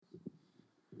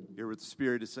Here what the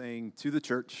Spirit is saying to the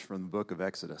church from the book of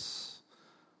Exodus.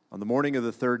 On the morning of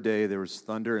the third day there was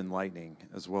thunder and lightning,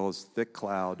 as well as thick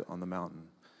cloud on the mountain,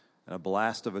 and a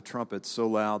blast of a trumpet so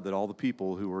loud that all the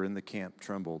people who were in the camp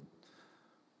trembled.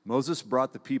 Moses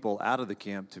brought the people out of the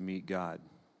camp to meet God.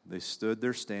 They stood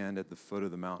their stand at the foot of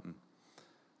the mountain.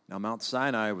 Now Mount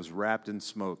Sinai was wrapped in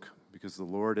smoke, because the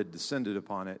Lord had descended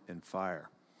upon it in fire.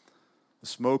 The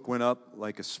smoke went up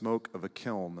like a smoke of a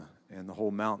kiln, and the whole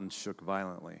mountain shook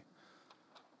violently.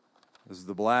 As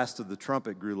the blast of the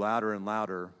trumpet grew louder and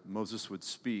louder, Moses would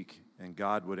speak, and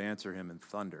God would answer him in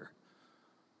thunder.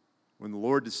 When the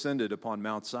Lord descended upon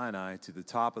Mount Sinai to the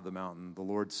top of the mountain, the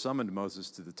Lord summoned Moses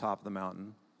to the top of the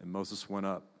mountain, and Moses went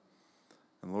up.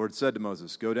 And the Lord said to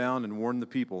Moses, "Go down and warn the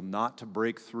people not to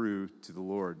break through to the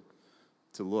Lord,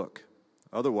 to look.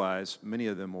 Otherwise, many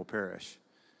of them will perish.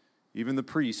 Even the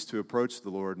priests who approach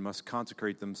the Lord must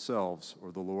consecrate themselves,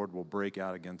 or the Lord will break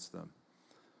out against them."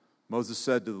 Moses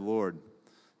said to the Lord,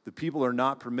 "The people are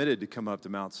not permitted to come up to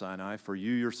Mount Sinai, for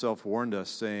you yourself warned us,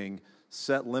 saying,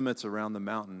 'Set limits around the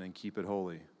mountain and keep it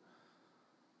holy.'"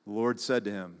 The Lord said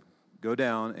to him, "Go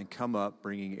down and come up,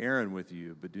 bringing Aaron with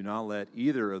you, but do not let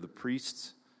either the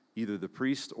priest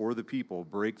or the people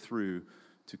break through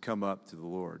to come up to the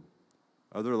Lord.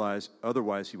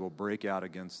 Otherwise he will break out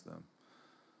against them."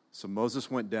 So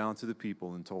Moses went down to the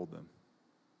people and told them.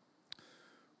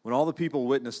 When all the people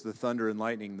witnessed the thunder and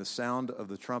lightning, the sound of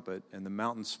the trumpet, and the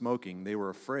mountain smoking, they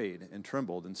were afraid and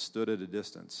trembled and stood at a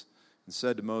distance and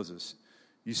said to Moses,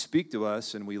 "You speak to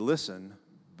us and we listen,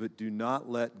 but do not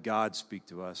let God speak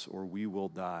to us, or we will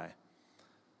die."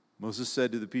 Moses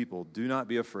said to the people, "Do not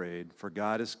be afraid, for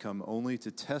God has come only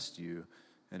to test you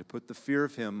and to put the fear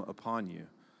of him upon you,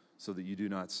 so that you do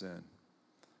not sin."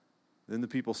 Then the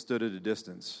people stood at a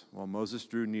distance, while Moses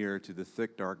drew near to the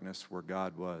thick darkness where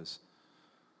God was.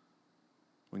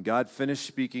 When God finished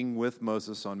speaking with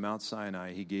Moses on Mount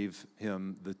Sinai, he gave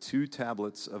him the 2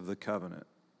 tablets of the covenant,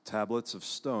 tablets of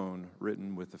stone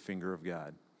written with the finger of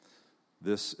God.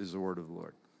 This is the word of the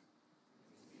Lord.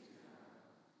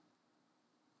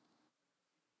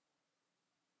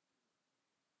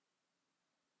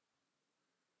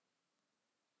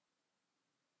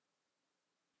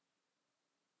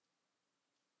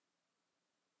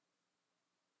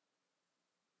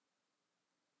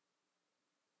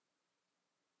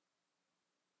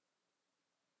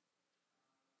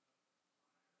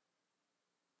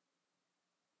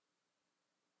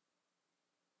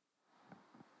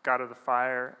 God of the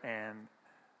fire and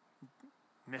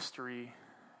mystery,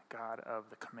 God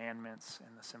of the commandments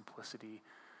and the simplicity,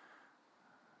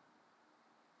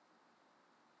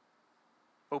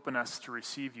 open us to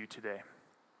receive you today.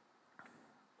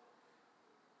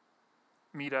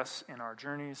 Meet us in our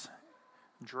journeys,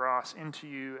 draw us into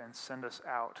you, and send us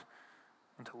out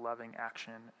into loving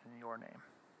action in your name.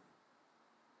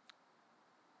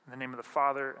 In the name of the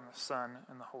Father, and the Son,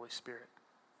 and the Holy Spirit.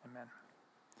 Amen.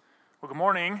 Well, good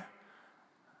morning.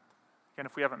 Again,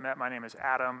 if we haven't met, my name is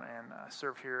Adam, and I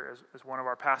serve here as one of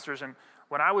our pastors. And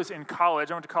when I was in college,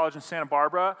 I went to college in Santa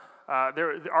Barbara.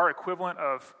 Our equivalent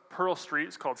of Pearl Street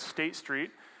is called State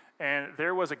Street. And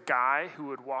there was a guy who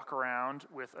would walk around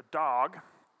with a dog.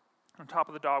 On top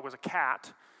of the dog was a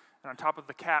cat, and on top of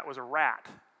the cat was a rat.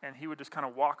 And he would just kind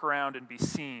of walk around and be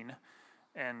seen,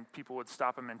 and people would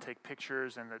stop him and take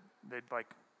pictures, and the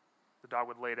dog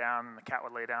would lay down, and the cat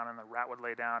would lay down, and the rat would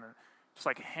lay down, and just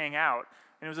like hang out.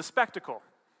 And it was a spectacle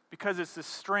because it's this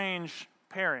strange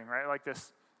pairing, right?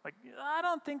 I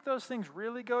don't think those things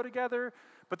really go together,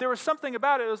 but there was something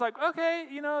about it. It was like, okay,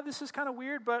 this is kind of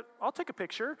weird, but I'll take a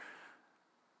picture.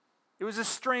 It was this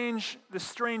strange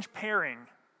pairing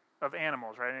of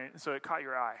animals, right? And so it caught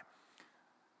your eye.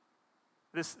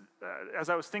 As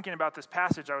I was thinking about this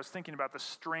passage, I was thinking about the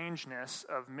strangeness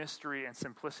of mystery and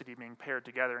simplicity being paired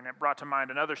together, and it brought to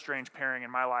mind another strange pairing in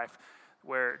my life,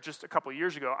 where just a couple of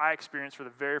years ago, I experienced for the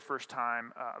very first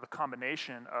time the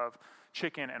combination of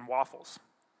chicken and waffles.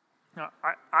 Now,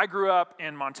 I grew up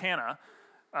in Montana.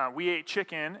 We ate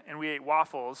chicken and we ate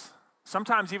waffles,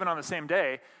 sometimes even on the same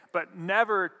day, but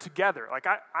never together.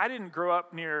 I didn't grow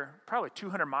up near probably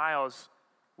 200 miles,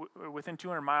 within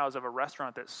 200 miles of a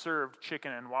restaurant that served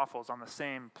chicken and waffles on the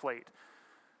same plate.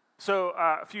 So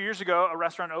a few years ago, a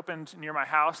restaurant opened near my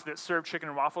house that served chicken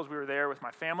and waffles. We were there with my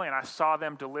family, and I saw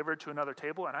them delivered to another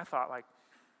table, and I thought,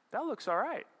 that looks all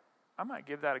right. I might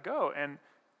give that a go. And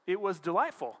it was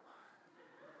delightful.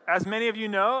 As many of you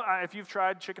know, if you've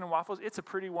tried chicken and waffles, it's a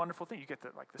pretty wonderful thing. You get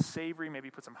the savory,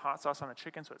 maybe put some hot sauce on the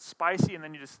chicken so it's spicy, and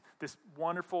then this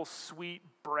wonderful sweet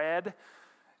bread.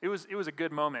 It was a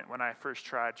good moment when I first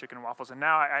tried chicken and waffles, and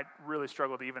now I really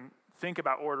struggle to even think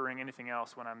about ordering anything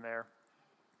else when I'm there.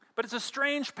 But it's a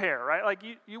strange pair, right? Like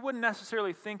you wouldn't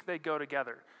necessarily think they go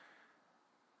together.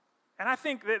 And I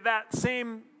think that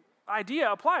same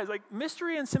idea applies. Like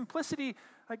mystery and simplicity,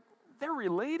 like they're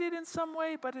related in some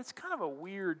way, but it's kind of a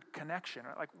weird connection.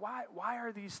 Right? Like why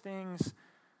are these things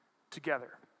together?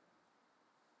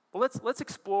 Well, let's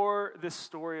explore this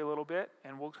story a little bit,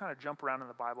 and we'll kind of jump around in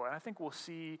the Bible. And I think we'll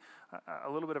see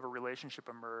a little bit of a relationship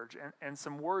emerge and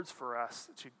some words for us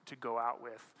to go out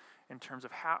with in terms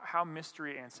of how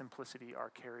mystery and simplicity are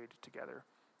carried together.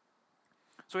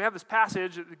 So we have this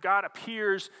passage that God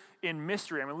appears in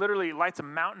mystery. I mean, literally lights a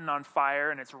mountain on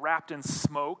fire, and it's wrapped in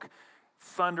smoke,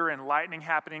 thunder and lightning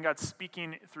happening. God's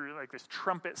speaking through like this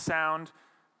trumpet sound.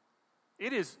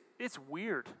 It's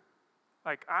weird.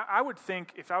 Like, I would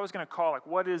think if I was going to call, like,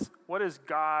 what is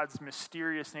God's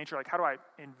mysterious nature? Like, how do I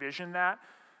envision that?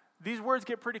 These words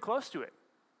get pretty close to it.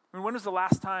 I mean, when was the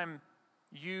last time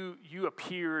you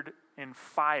appeared in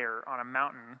fire on a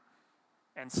mountain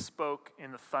and spoke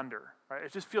in the thunder, right?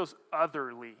 It just feels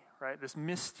otherly, right? This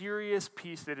mysterious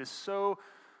piece that is so,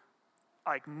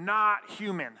 like, not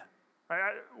human,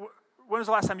 right? When was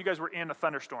the last time you guys were in a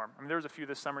thunderstorm? I mean, there was a few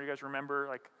this summer. You guys remember,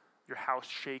 like, your house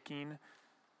shaking?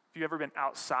 If you've ever been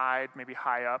outside, maybe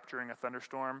high up during a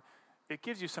thunderstorm, it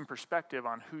gives you some perspective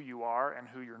on who you are and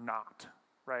who you're not,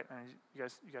 right? And you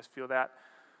guys feel that?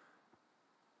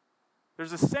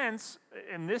 There's a sense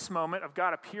in this moment of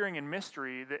God appearing in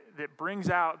mystery that brings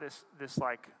out this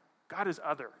like, God is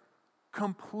other,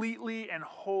 completely and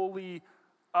wholly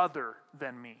other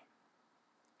than me.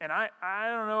 And I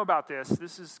don't know about this.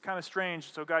 This is kind of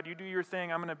strange. So God, you do your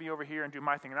thing. I'm going to be over here and do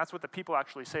my thing. And that's what the people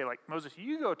actually say. Like, Moses,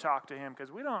 you go talk to him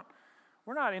because we're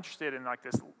not interested in like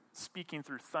this speaking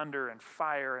through thunder and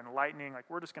fire and lightning. Like,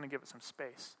 we're just going to give it some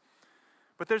space.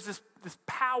 But there's this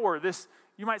power, this,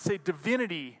 you might say,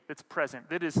 divinity that's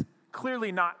present that is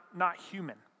clearly not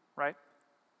human, right?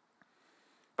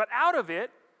 But out of it,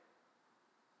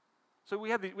 so we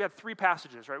had three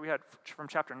passages, right? We had from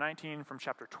chapter 19, from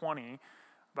chapter 20,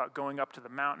 about going up to the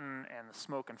mountain and the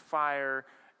smoke and fire,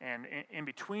 and in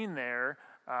between there,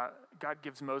 God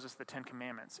gives Moses the 10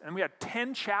 Commandments. And we had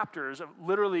 10 chapters of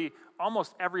literally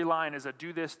almost every line is a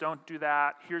do this, don't do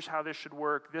that, here's how this should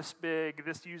work, this big,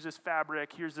 this use this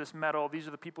fabric, here's this metal, these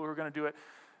are the people who are going to do it.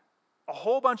 A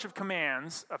whole bunch of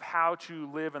commands of how to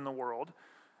live in the world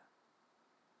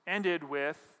ended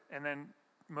with, and then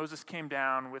Moses came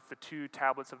down with the 2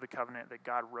 tablets of the covenant that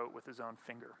God wrote with his own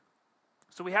finger.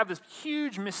 So we have this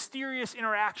huge, mysterious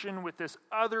interaction with this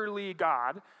otherly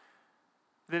God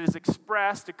that is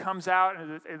expressed, it comes out,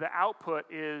 and the output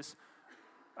is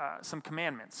some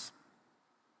commandments.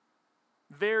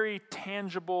 Very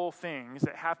tangible things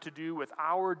that have to do with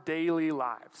our daily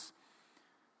lives.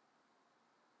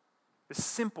 The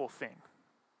simple thing.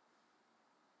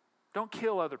 Don't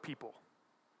kill other people.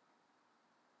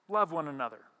 Love one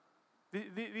another.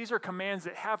 These are commands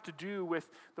that have to do with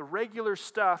the regular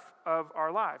stuff of our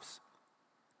lives.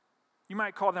 You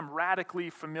might call them radically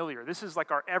familiar. This is like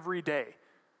our everyday.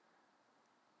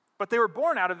 But they were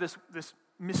born out of this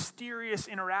mysterious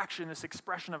interaction, this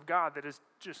expression of God that is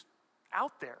just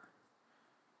out there.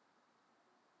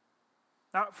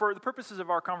 Now, for the purposes of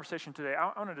our conversation today,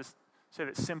 I want to just say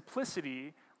that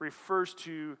simplicity refers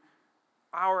to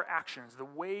our actions, the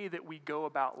way that we go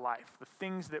about life, the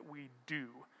things that we do,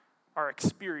 our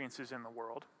experiences in the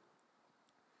world.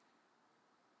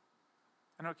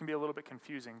 I know it can be a little bit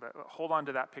confusing, but hold on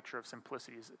to that picture of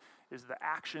simplicity is the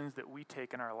actions that we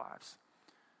take in our lives.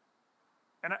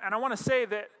 And I want to say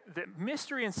that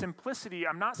mystery and simplicity,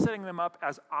 I'm not setting them up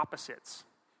as opposites.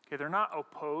 Okay, they're not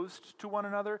opposed to one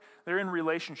another. They're in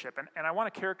relationship. And I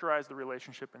want to characterize the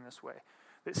relationship in this way.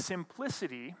 That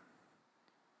simplicity,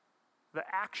 the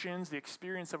actions, the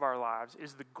experience of our lives,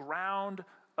 is the ground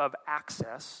of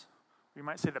access. We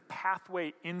might say the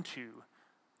pathway into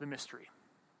the mystery.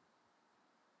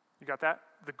 You got that?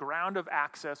 The ground of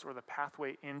access or the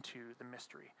pathway into the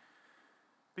mystery.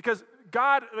 Because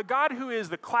God, the God who is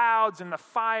the clouds and the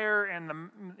fire and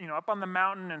up on the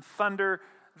mountain and thunder,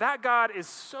 that God is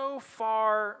so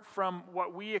far from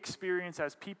what we experience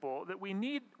as people that we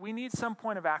need some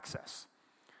point of access.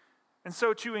 And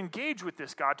so to engage with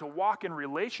this God, to walk in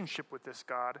relationship with this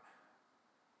God,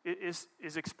 is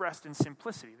expressed in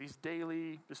simplicity, these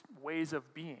daily just ways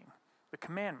of being, the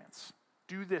commandments.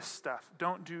 Do this stuff,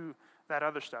 don't do that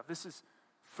other stuff. This is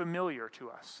familiar to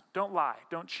us. Don't lie,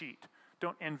 don't cheat,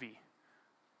 don't envy.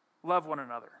 Love one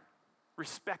another.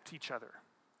 Respect each other.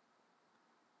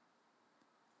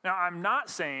 Now, I'm not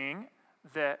saying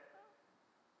that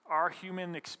our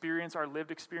human experience, our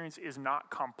lived experience is not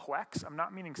complex. I'm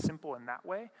not meaning simple in that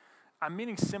way. I'm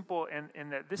meaning simple in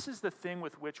that this is the thing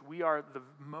with which we are the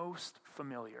most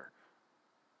familiar.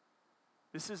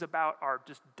 This is about our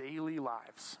just daily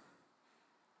lives.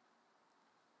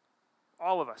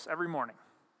 All of us, every morning,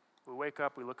 we wake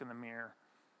up, we look in the mirror.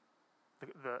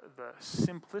 The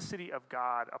simplicity of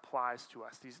God applies to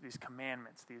us. These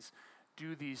commandments,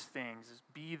 do these things,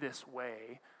 be this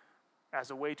way, as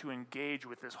a way to engage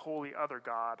with this holy other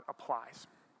God applies.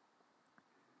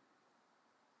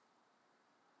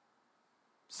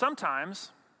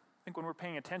 Sometimes, I think when we're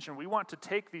paying attention, we want to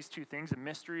take these two things, the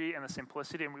mystery and the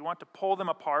simplicity, and we want to pull them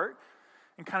apart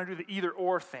and kind of do the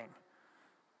either-or thing.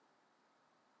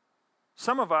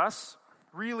 Some of us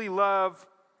really love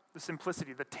the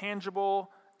simplicity, the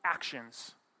tangible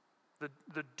actions,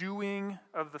 the doing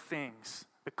of the things,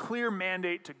 the clear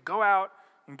mandate to go out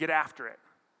and get after it.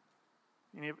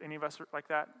 Any of us are like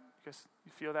that?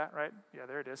 You feel that, right? Yeah,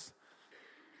 there it is.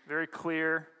 Very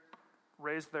clear,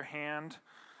 raised their hand.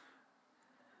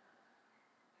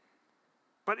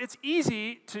 But it's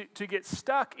easy to get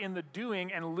stuck in the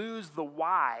doing and lose the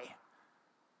why,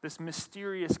 this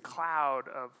mysterious cloud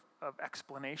of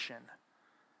explanation.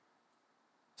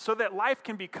 So that life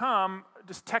can become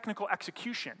just technical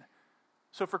execution.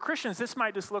 So for Christians, this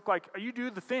might just look like you do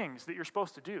the things that you're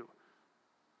supposed to do.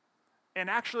 And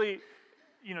actually,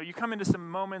 you come into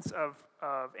some moments of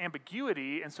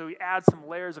ambiguity, and so we add some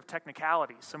layers of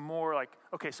technicality, some more like,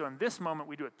 okay, so in this moment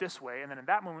we do it this way, and then in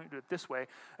that moment we do it this way,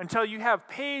 until you have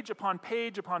page upon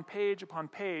page upon page upon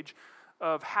page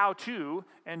of how-to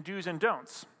and do's and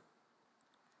don'ts.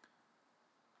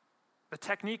 The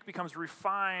technique becomes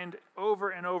refined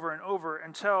over and over and over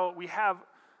until we have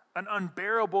an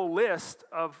unbearable list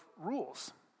of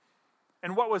rules.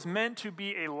 And what was meant to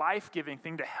be a life-giving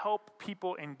thing to help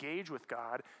people engage with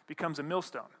God becomes a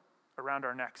millstone around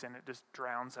our necks, and it just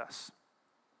drowns us.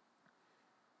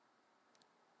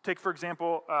 Take, for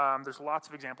example, there's lots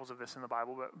of examples of this in the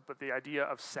Bible, but the idea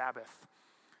of Sabbath.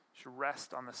 You should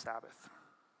rest on the Sabbath.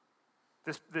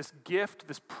 This gift,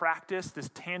 this practice, this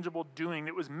tangible doing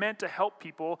that was meant to help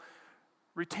people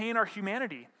retain our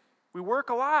humanity. We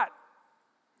work a lot,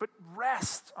 but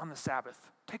rest on the Sabbath.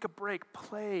 Take a break,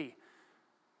 play,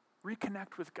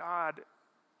 reconnect with God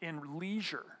in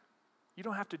leisure. You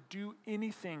don't have to do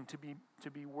anything to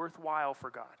be worthwhile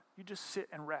for God. You just sit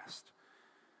and rest.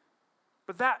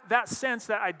 But that sense,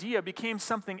 that idea became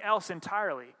something else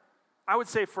entirely. I would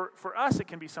say for us it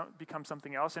can become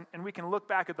something else, and we can look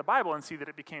back at the Bible and see that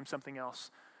it became something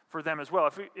else for them as well.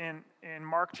 In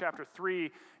Mark chapter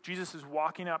 3, Jesus is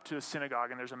walking up to a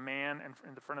synagogue, and there's a man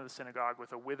in the front of the synagogue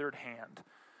with a withered hand.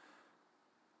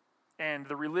 And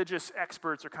the religious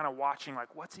experts are kind of watching,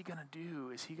 like, what's he going to do?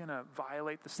 Is he going to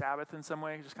violate the Sabbath in some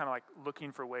way? Just kind of like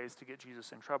looking for ways to get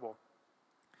Jesus in trouble.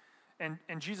 And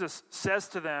Jesus says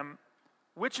to them,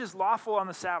 which is lawful on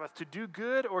the Sabbath, to do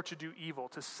good or to do evil,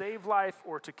 to save life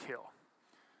or to kill?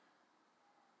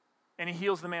 And he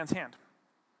heals the man's hand.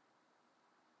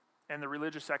 And the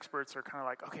religious experts are kind of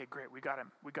like, okay, great, we got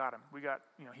him.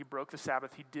 He broke the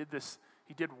Sabbath. He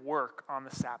did work on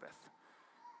the Sabbath.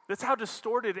 That's how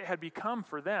distorted it had become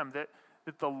for them, that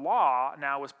the law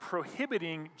now was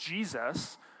prohibiting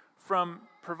Jesus from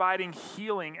providing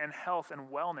healing and health and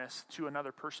wellness to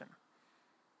another person.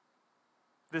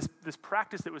 This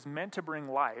practice that was meant to bring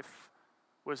life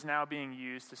was now being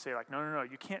used to say, like, no,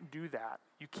 you can't do that.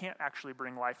 You can't actually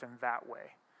bring life in that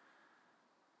way.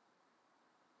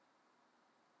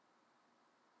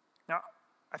 Now,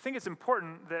 I think it's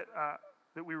important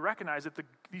that we recognize that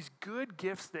these good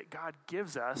gifts that God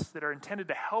gives us that are intended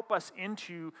to help us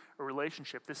into a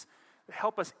relationship,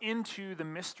 help us into the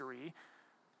mystery,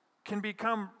 can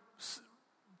become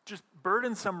just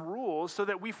burdensome rules so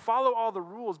that we follow all the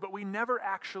rules, but we never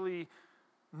actually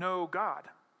know God.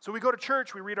 So we go to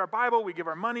church, we read our Bible, we give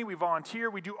our money, we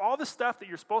volunteer, we do all the stuff that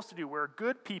you're supposed to do. We're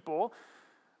good people.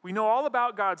 We know all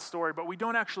about God's story, but we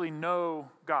don't actually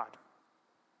know God.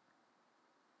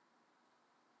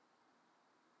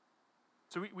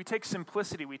 So we take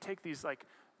simplicity, we take these, like,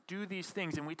 do these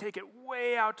things, and we take it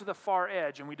way out to the far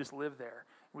edge, and we just live there.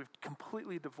 We've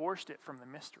completely divorced it from the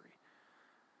mystery.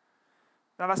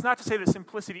 Now, that's not to say that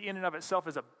simplicity in and of itself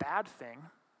is a bad thing.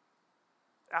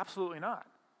 Absolutely not.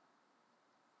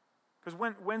 Because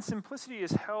when simplicity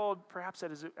is held perhaps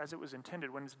as it was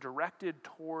intended, when it's directed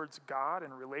towards God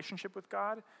and relationship with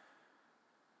God,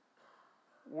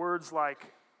 words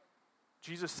like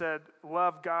Jesus said,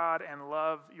 love God and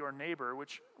love your neighbor,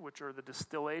 which are the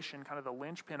distillation, kind of the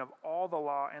linchpin of all the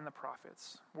law and the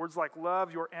prophets. Words like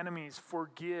love your enemies,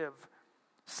 forgive,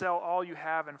 sell all you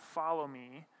have and follow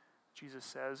me, Jesus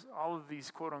says. All of these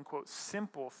quote-unquote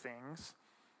simple things,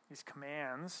 these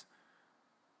commands,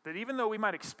 that even though we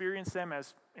might experience them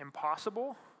as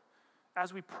impossible,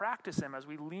 as we practice them, as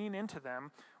we lean into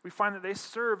them, we find that they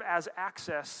serve as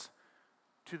access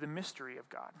to the mystery of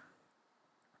God.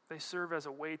 They serve as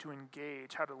a way to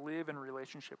engage how to live in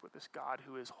relationship with this God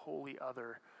who is wholly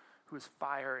other, who is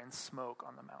fire and smoke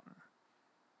on the mountain.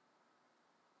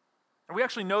 And we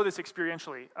actually know this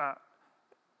experientially.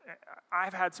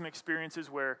 I've had some experiences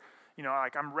where,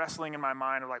 like I'm wrestling in my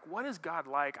mind of like, what is God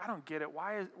like? I don't get it.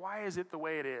 Why is it the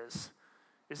way it is?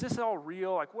 Is this all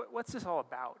real? Like, what's this all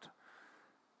about?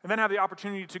 And then have the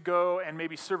opportunity to go and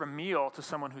maybe serve a meal to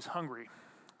someone who's hungry.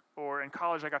 Or in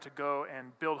college, I got to go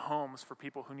and build homes for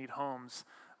people who need homes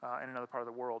in another part of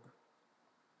the world.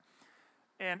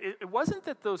 And it wasn't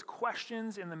that those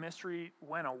questions in the mystery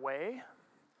went away,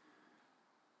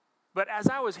 but as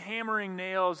I was hammering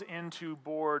nails into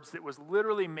boards that was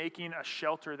literally making a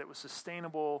shelter that was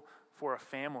sustainable for a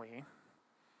family,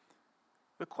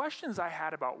 the questions I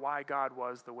had about why God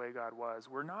was the way God was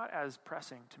were not as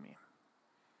pressing to me.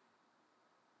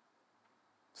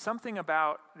 Something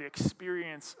about the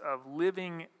experience of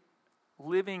living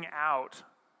out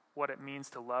what it means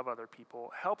to love other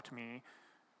people helped me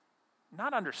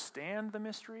not understand the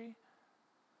mystery,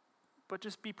 but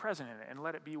just be present in it and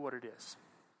let it be what it is.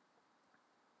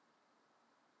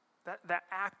 That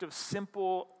act of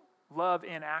simple love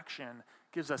in action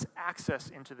gives us access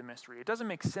into the mystery. It doesn't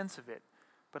make sense of it,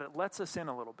 but it lets us in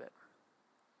a little bit.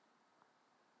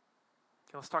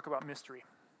 Okay, let's talk about mystery.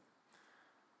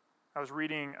 I was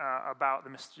reading about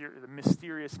the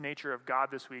mysterious nature of God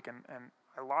this week, and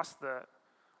I lost the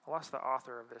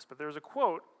author of this, but there's a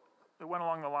quote that went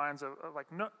along the lines of like,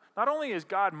 not only is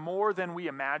God more than we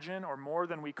imagine or more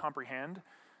than we comprehend,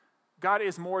 God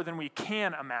is more than we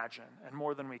can imagine and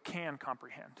more than we can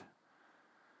comprehend.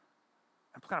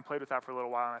 I kind of played with that for a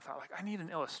little while, and I thought, like, I need an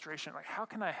illustration. Like, how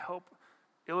can I help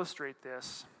illustrate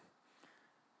this?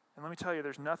 And let me tell you,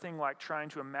 there's nothing like trying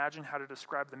to imagine how to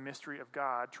describe the mystery of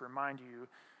God to remind you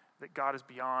that God is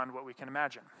beyond what we can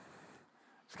imagine.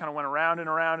 Just kind of went around and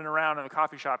around and around in the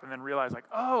coffee shop and then realized, like,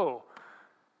 oh,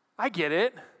 I get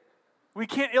it. We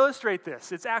can't illustrate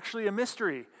this. It's actually a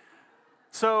mystery.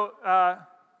 So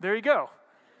there you go.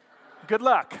 Good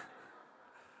luck.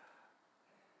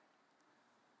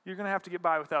 You're going to have to get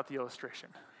by without the illustration.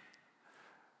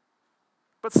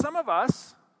 But some of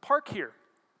us park here.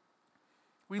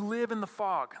 We live in the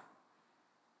fog.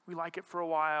 We like it for a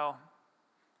while,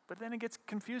 but then it gets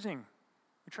confusing.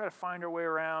 We try to find our way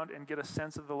around and get a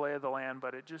sense of the lay of the land,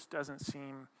 but it just doesn't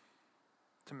seem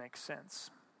to make sense.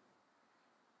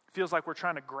 It feels like we're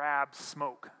trying to grab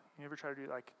smoke. You ever try to do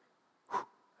like, whew,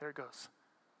 there it goes.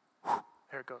 Whew,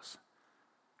 there it goes.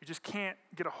 You just can't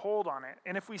get a hold on it.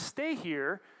 And if we stay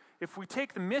here, if we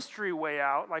take the mystery way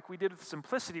out, like we did with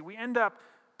simplicity, we end up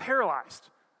paralyzed.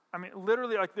 I mean,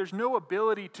 literally, like there's no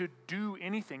ability to do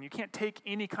anything. You can't take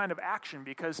any kind of action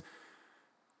because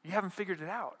you haven't figured it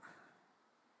out.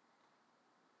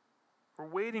 We're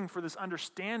waiting for this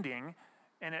understanding,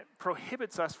 and it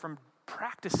prohibits us from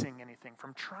practicing anything,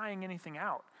 from trying anything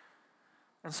out.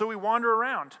 And so we wander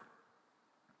around,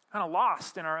 kind of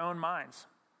lost in our own minds,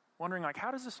 wondering, like,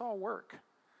 how does this all work?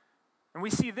 And we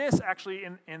see this actually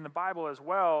in the Bible as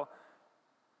well.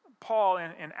 Paul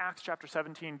in Acts chapter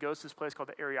 17 goes to this place called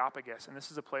the Areopagus, and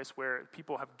this is a place where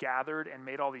people have gathered and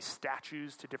made all these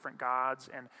statues to different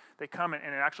gods, and they come and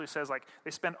it actually says like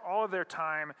they spend all of their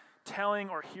time telling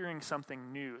or hearing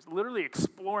something new, literally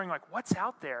exploring like what's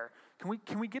out there.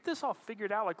 Can we get this all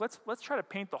figured out? Like let's try to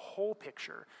paint the whole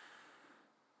picture.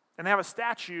 And they have a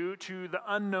statue to the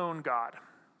unknown God,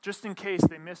 just in case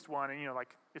they missed one, and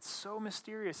like it's so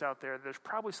mysterious out there. There's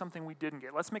probably something we didn't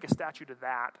get. Let's make a statue to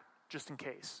that, just in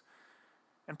case.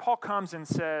 And Paul comes and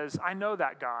says, I know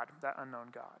that God, that unknown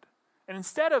God. And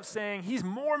instead of saying he's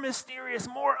more mysterious,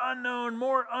 more unknown,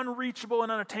 more unreachable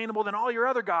and unattainable than all your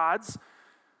other gods,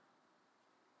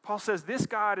 Paul says this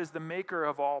God is the maker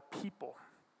of all people.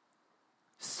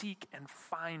 Seek and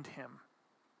find him.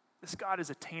 This God is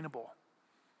attainable.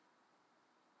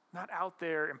 Not out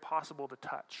there, impossible to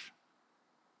touch.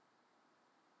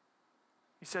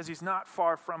 He says he's not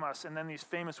far from us. And then these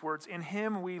famous words, in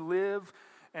him we live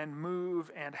and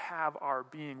move and have our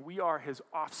being. We are his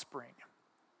offspring.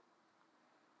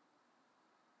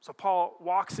 So Paul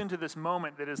walks into this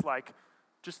moment that is like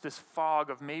just this fog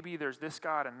of maybe there's this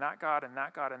God and that God and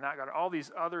that God and that God, all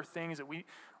these other things that we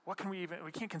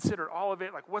can't consider all of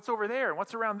it. Like what's over there and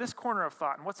what's around this corner of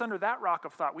thought and what's under that rock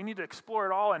of thought. We need to explore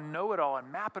it all and know it all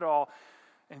and map it all.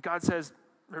 And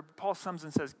Paul sums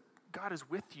and says, God is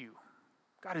with you.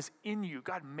 God is in you.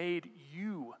 God made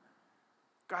you.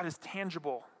 God is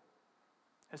tangible.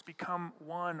 has become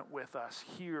one with us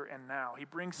here and now. He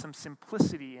brings some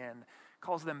simplicity in,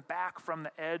 calls them back from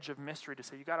the edge of mystery to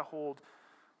say, you got to hold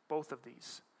both of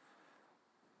these.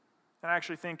 And I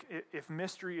actually think if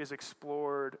mystery is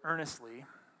explored earnestly,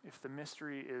 if the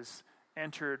mystery is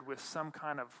entered with some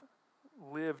kind of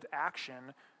lived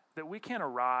action, that we can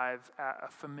arrive at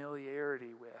a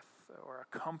familiarity with, or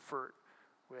a comfort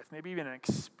with, maybe even an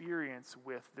experience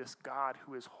with this God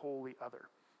who is wholly other,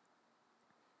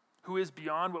 who is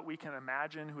beyond what we can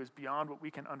imagine, who is beyond what we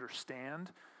can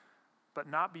understand, but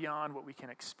not beyond what we can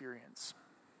experience.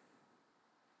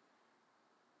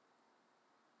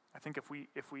 I think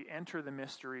if we enter the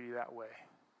mystery that way,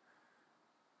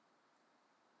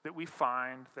 that we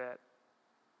find that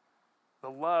the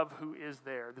love who is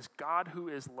there, this God who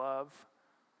is love,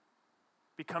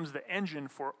 becomes the engine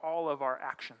for all of our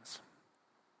actions,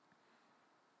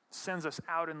 sends us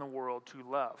out in the world to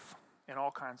love in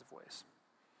all kinds of ways.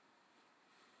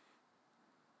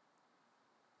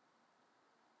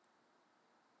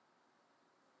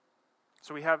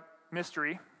 So we have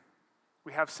mystery,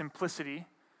 we have simplicity,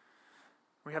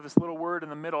 we have this little word in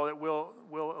the middle that Will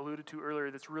alluded to earlier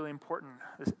that's really important,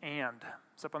 this and.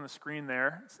 It's up on the screen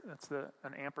there. That's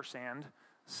an ampersand,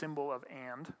 symbol of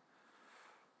and.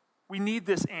 We need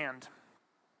this and.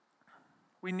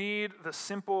 We need the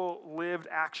simple lived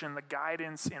action, the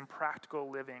guidance in practical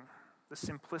living, the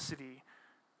simplicity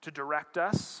to direct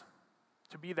us,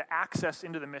 to be the access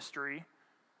into the mystery,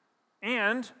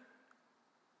 and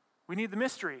we need the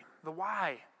mystery, the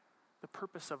why, the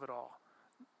purpose of it all,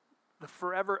 the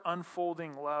forever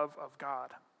unfolding love of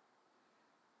God,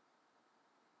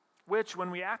 which when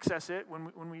we access it,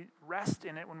 when we rest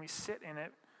in it, when we sit in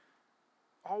it,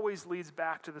 always leads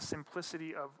back to the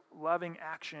simplicity of loving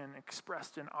action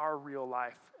expressed in our real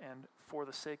life and for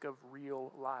the sake of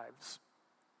real lives.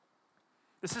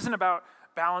 This isn't about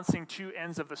balancing two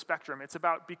ends of the spectrum. It's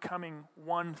about becoming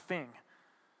one thing.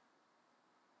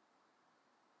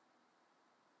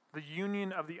 The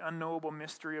union of the unknowable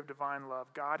mystery of divine love,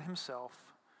 God himself,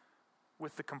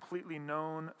 with the completely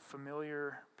known,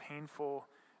 familiar, painful,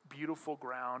 beautiful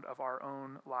ground of our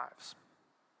own lives.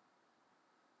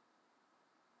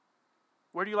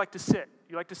 Where do you like to sit?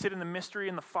 You like to sit in the mystery,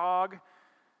 in the fog,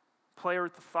 play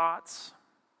with the thoughts,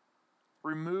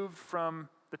 removed from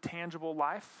the tangible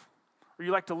life? Or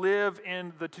you like to live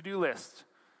in the to-do list,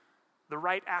 the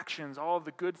right actions, all of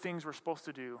the good things we're supposed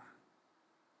to do?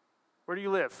 Where do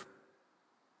you live?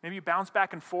 Maybe you bounce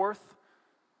back and forth.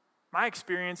 My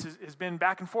experience has been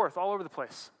back and forth all over the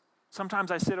place.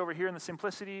 Sometimes I sit over here in the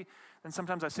simplicity, and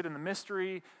sometimes I sit in the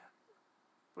mystery,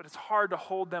 but it's hard to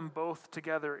hold them both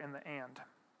together in the and.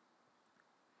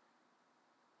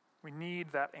 We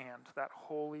need that and, that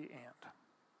holy and.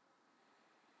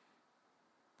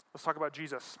 Let's talk about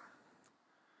Jesus.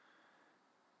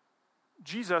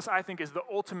 Jesus, I think, is the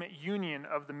ultimate union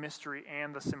of the mystery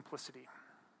and the simplicity.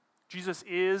 Jesus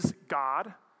is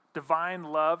God, divine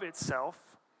love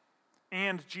itself,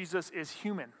 and Jesus is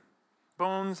human.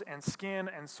 Bones and skin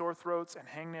and sore throats and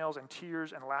hangnails and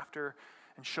tears and laughter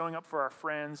and showing up for our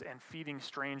friends and feeding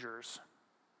strangers.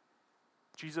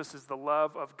 Jesus is the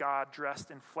love of God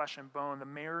dressed in flesh and bone, the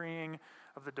marrying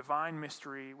of the divine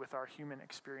mystery with our human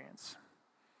experience.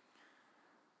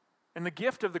 And the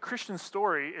gift of the Christian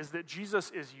story is that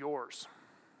Jesus is yours.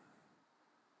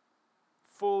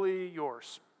 Fully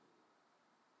yours.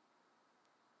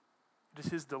 It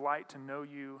is his delight to know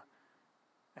you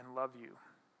and love you.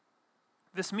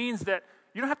 This means that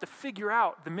you don't have to figure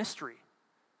out the mystery.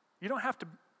 You don't have to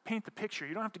paint the picture.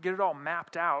 You don't have to get it all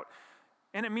mapped out.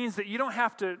 And it means that you don't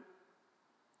have to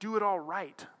do it all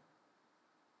right.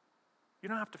 You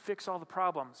don't have to fix all the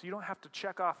problems. You don't have to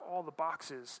check off all the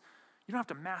boxes. You don't have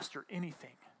to master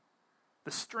anything.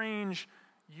 The strange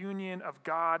union of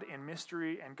God in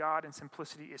mystery and God in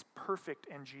simplicity is perfect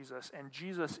in Jesus, and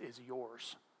Jesus is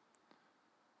yours.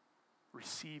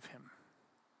 Receive him.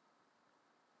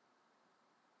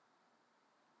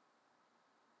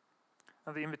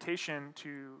 Now, the invitation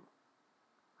to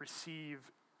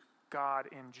receive God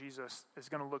in Jesus is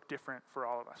going to look different for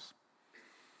all of us.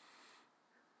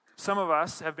 Some of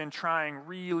us have been trying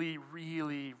really,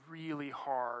 really, really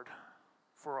hard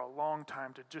for a long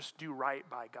time to just do right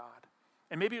by God.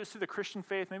 And maybe it was through the Christian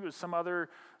faith, maybe it was some other,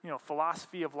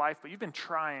 philosophy of life, but you've been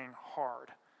trying hard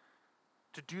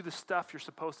to do the stuff you're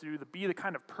supposed to do, to be the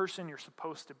kind of person you're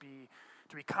supposed to be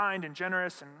kind and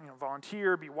generous and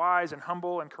volunteer, be wise and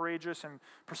humble and courageous and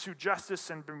pursue justice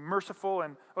and be merciful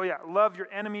and, love your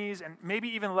enemies and maybe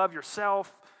even love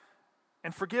yourself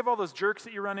and forgive all those jerks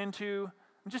that you run into.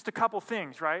 And just a couple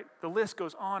things, right? The list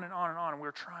goes on and on and on, and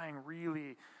we're trying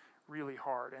really, really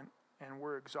hard, and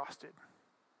we're exhausted.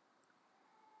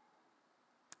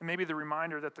 And maybe the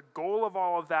reminder that the goal of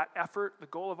all of that effort, the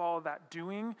goal of all of that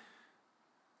doing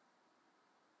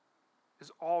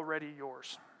is already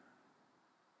yours.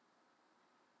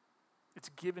 It's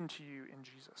given to you in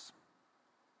Jesus.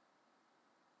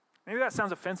 Maybe that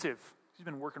sounds offensive. You've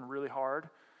been working really hard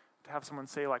to have someone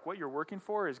say, like, what you're working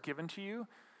for is given to you. You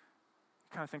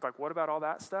kind of think, like, what about all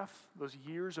that stuff? Those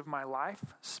years of my life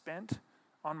spent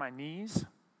on my knees,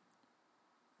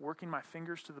 working my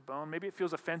fingers to the bone. Maybe it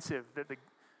feels offensive that the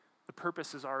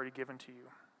purpose is already given to you.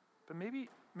 But maybe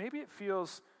it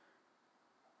feels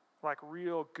like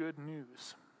real good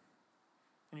news,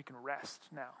 and you can rest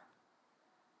now.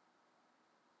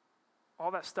 All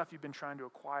that stuff you've been trying to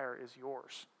acquire is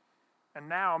yours. And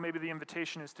now maybe the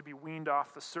invitation is to be weaned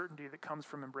off the certainty that comes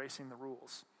from embracing the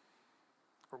rules,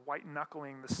 or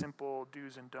white-knuckling the simple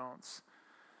do's and don'ts.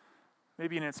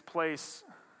 Maybe in its place,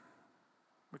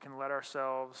 we can let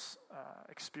ourselves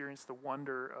experience the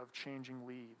wonder of changing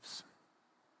leaves,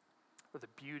 or the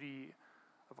beauty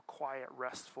of a quiet,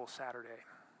 restful Saturday,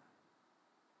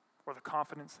 or the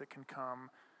confidence that can come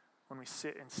when we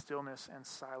sit in stillness and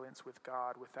silence with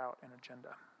God without an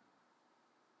agenda.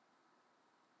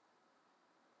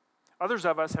 Others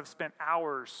of us have spent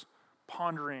hours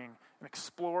pondering and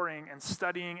exploring and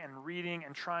studying and reading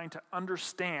and trying to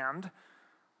understand,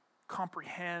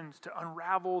 comprehend, to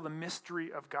unravel the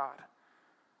mystery of God,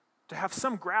 to have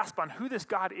some grasp on who this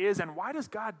God is and why does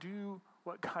God do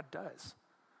what God does.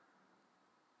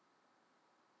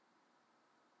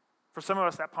 For some of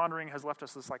us, that pondering has left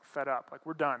us just like fed up, like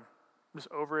we're done. I'm just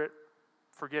over it,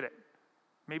 forget it.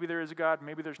 Maybe there is a God,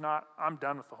 maybe there's not. I'm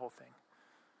done with the whole thing.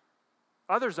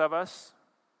 Others of us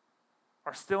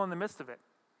are still in the midst of it.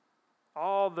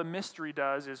 All the mystery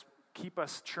does is keep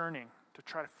us churning to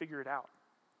try to figure it out.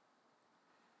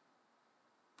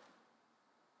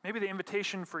 Maybe the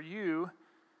invitation for you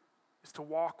is to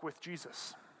walk with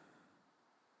Jesus,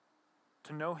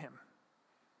 to know him,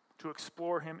 to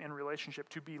explore him in relationship,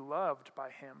 to be loved by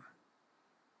him.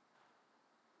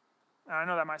 And I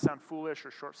know that might sound foolish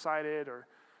or short-sighted or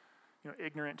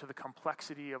ignorant to the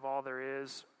complexity of all there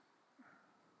is.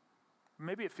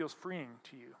 Maybe it feels freeing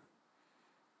to you.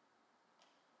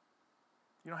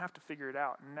 You don't have to figure it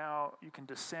out. And now you can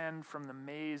descend from the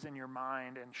maze in your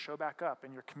mind and show back up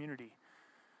in your community.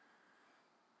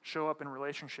 Show up in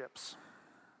relationships.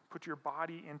 Put your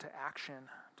body into action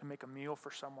to make a meal for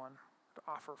someone, to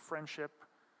offer friendship,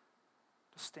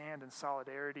 to stand in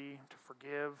solidarity, to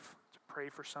forgive, to pray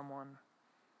for someone,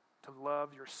 to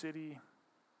love your city.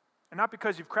 And not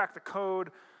because you've cracked the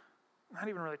code, not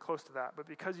even really close to that, but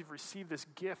because you've received this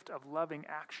gift of loving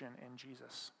action in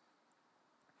Jesus.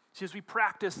 See, as we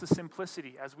practice the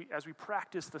simplicity, as we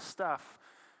practice the stuff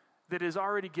that is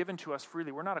already given to us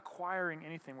freely, we're not acquiring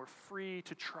anything. We're free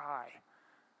to try.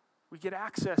 We get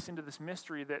access into this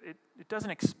mystery that it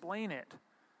doesn't explain it.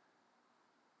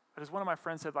 But as one of my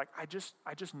friends said, like, I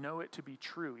just know it to be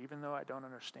true, even though I don't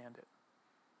understand it.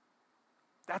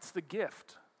 That's the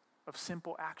gift of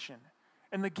simple action.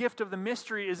 And the gift of the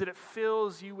mystery is that it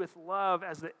fills you with love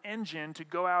as the engine to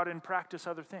go out and practice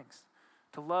other things,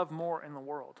 to love more in the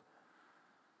world.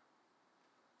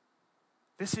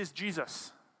 This is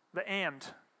Jesus, the and,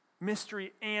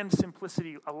 mystery and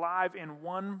simplicity, alive in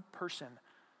one person,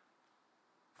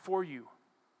 for you,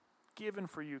 given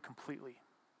for you completely.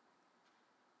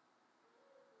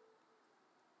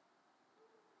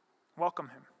 Welcome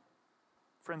him.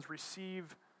 Friends,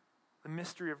 receive the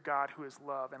mystery of God who is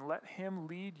love, and let him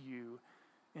lead you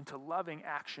into loving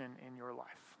action in your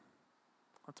life.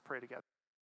 Let's pray together.